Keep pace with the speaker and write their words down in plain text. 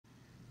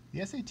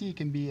The SAT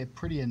can be a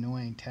pretty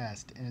annoying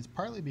test, and it's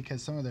partly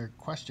because some of their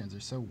questions are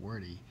so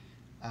wordy.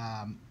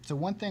 So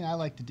one thing I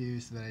like to do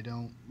so that I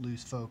don't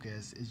lose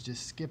focus is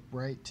just skip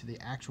right to the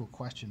actual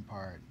question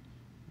part,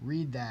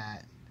 read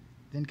that,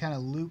 then kind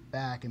of loop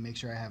back and make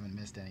sure I haven't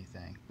missed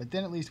anything. But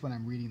then at least when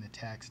I'm reading the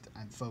text,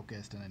 I'm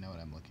focused and I know what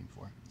I'm looking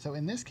for. So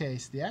in this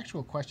case, the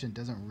actual question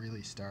doesn't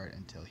really start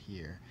until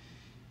here.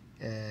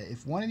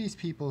 If one of these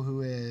people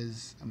who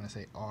is, I'm going to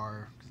say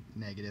R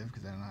negative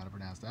because I don't know how to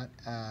pronounce that,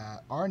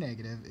 R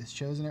negative is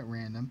chosen at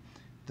random,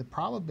 the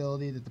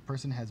probability that the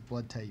person has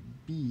blood type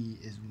B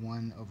is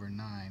 1 over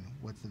 9.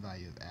 What's the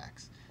value of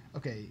X?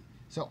 Okay,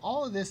 so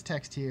all of this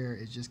text here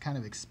is just kind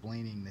of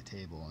explaining the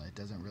table, and it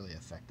doesn't really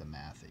affect the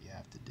math that you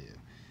have to do.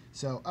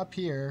 So up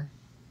here,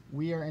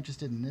 we are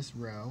interested in this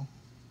row.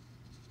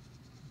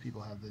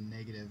 People have the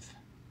negative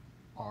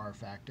R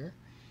factor.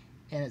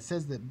 And it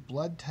says that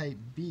blood type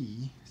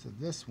B, so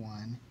this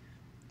one,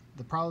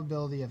 the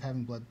probability of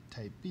having blood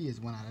type B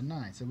is 1 out of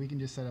 9. So we can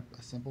just set up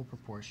a simple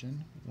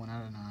proportion. 1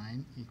 out of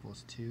 9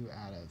 equals 2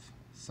 out of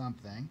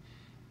something.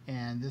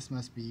 And this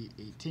must be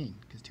 18,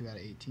 because 2 out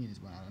of 18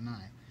 is 1 out of 9.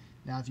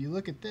 Now if you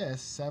look at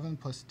this, 7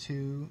 plus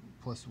 2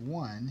 plus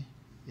 1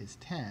 is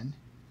 10.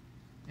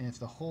 And if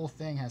the whole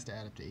thing has to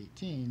add up to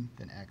 18,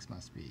 then X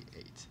must be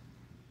 8.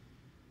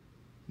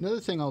 Another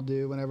thing I'll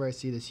do whenever I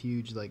see this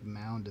huge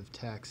mound of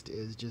text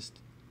is just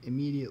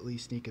immediately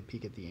sneak a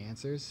peek at the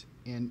answers.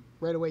 And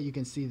right away you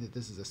can see that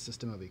this is a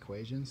system of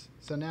equations.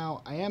 So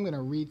now I am going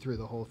to read through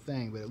the whole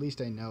thing, but at least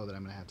I know that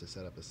I'm going to have to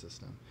set up a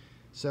system.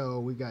 So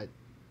we've got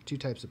two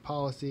types of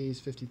policies,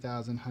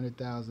 50,000,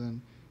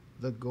 100,000.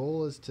 The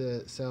goal is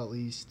to sell at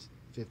least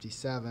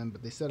 57,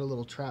 but they set a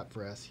little trap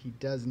for us. He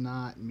does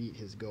not meet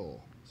his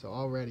goal. So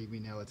already we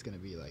know it's going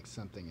to be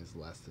something is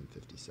less than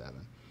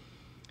 57.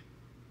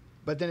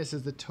 But then it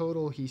says the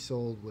total he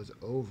sold was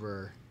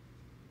over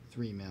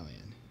 3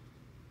 million.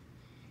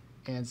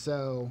 And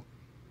so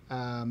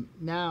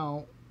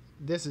now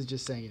this is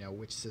just saying,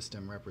 which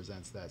system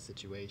represents that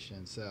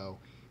situation. So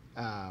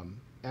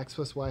X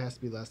plus Y has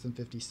to be less than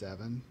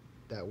 57.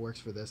 That works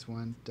for this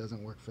one,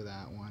 doesn't work for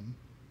that one,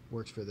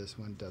 works for this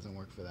one, doesn't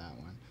work for that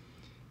one.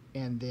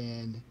 And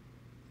then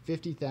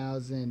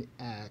 50,000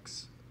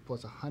 X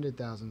plus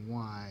 100,000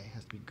 Y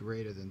has to be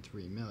greater than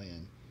 3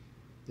 million.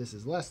 This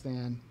is less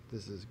than,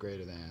 this is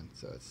greater than,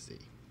 so it's C.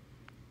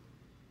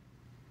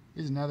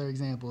 Here's another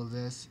example of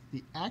this.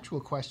 The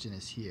actual question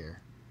is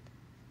here.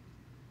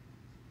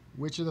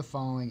 Which of the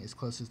following is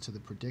closest to the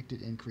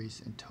predicted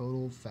increase in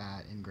total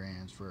fat in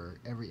grams for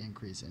every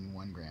increase in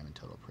 1 gram in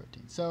total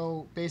protein?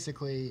 So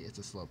basically, it's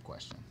a slope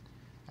question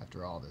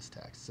after all this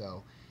text.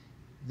 So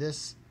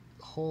this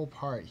whole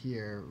part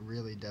here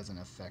really doesn't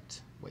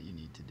affect what you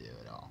need to do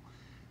at all.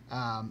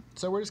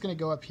 So we're just going to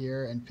go up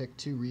here and pick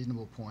two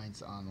reasonable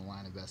points on the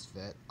line of best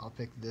fit. I'll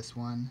pick this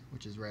one,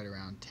 which is right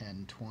around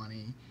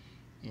 1020,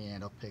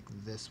 and I'll pick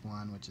this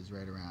one, which is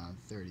right around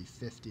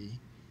 3050.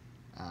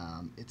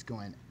 It's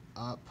going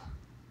up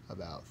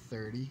about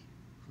 30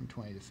 from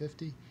 20 to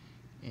 50,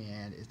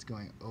 and it's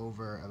going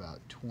over about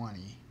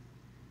 20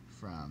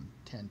 from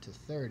 10 to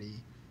 30.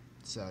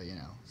 So,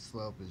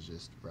 slope is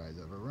just rise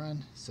over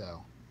run.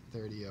 So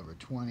 30 over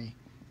 20,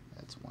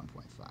 that's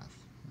 1.5. Let's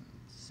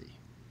see.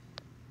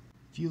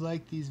 If you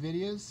like these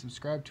videos,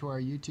 subscribe to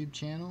our YouTube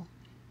channel.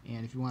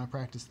 And if you want to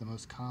practice the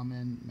most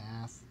common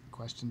math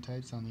question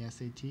types on the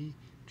SAT,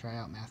 try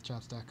out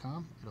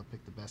mathchops.com. It'll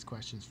pick the best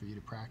questions for you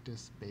to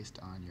practice based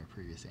on your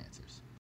previous answers.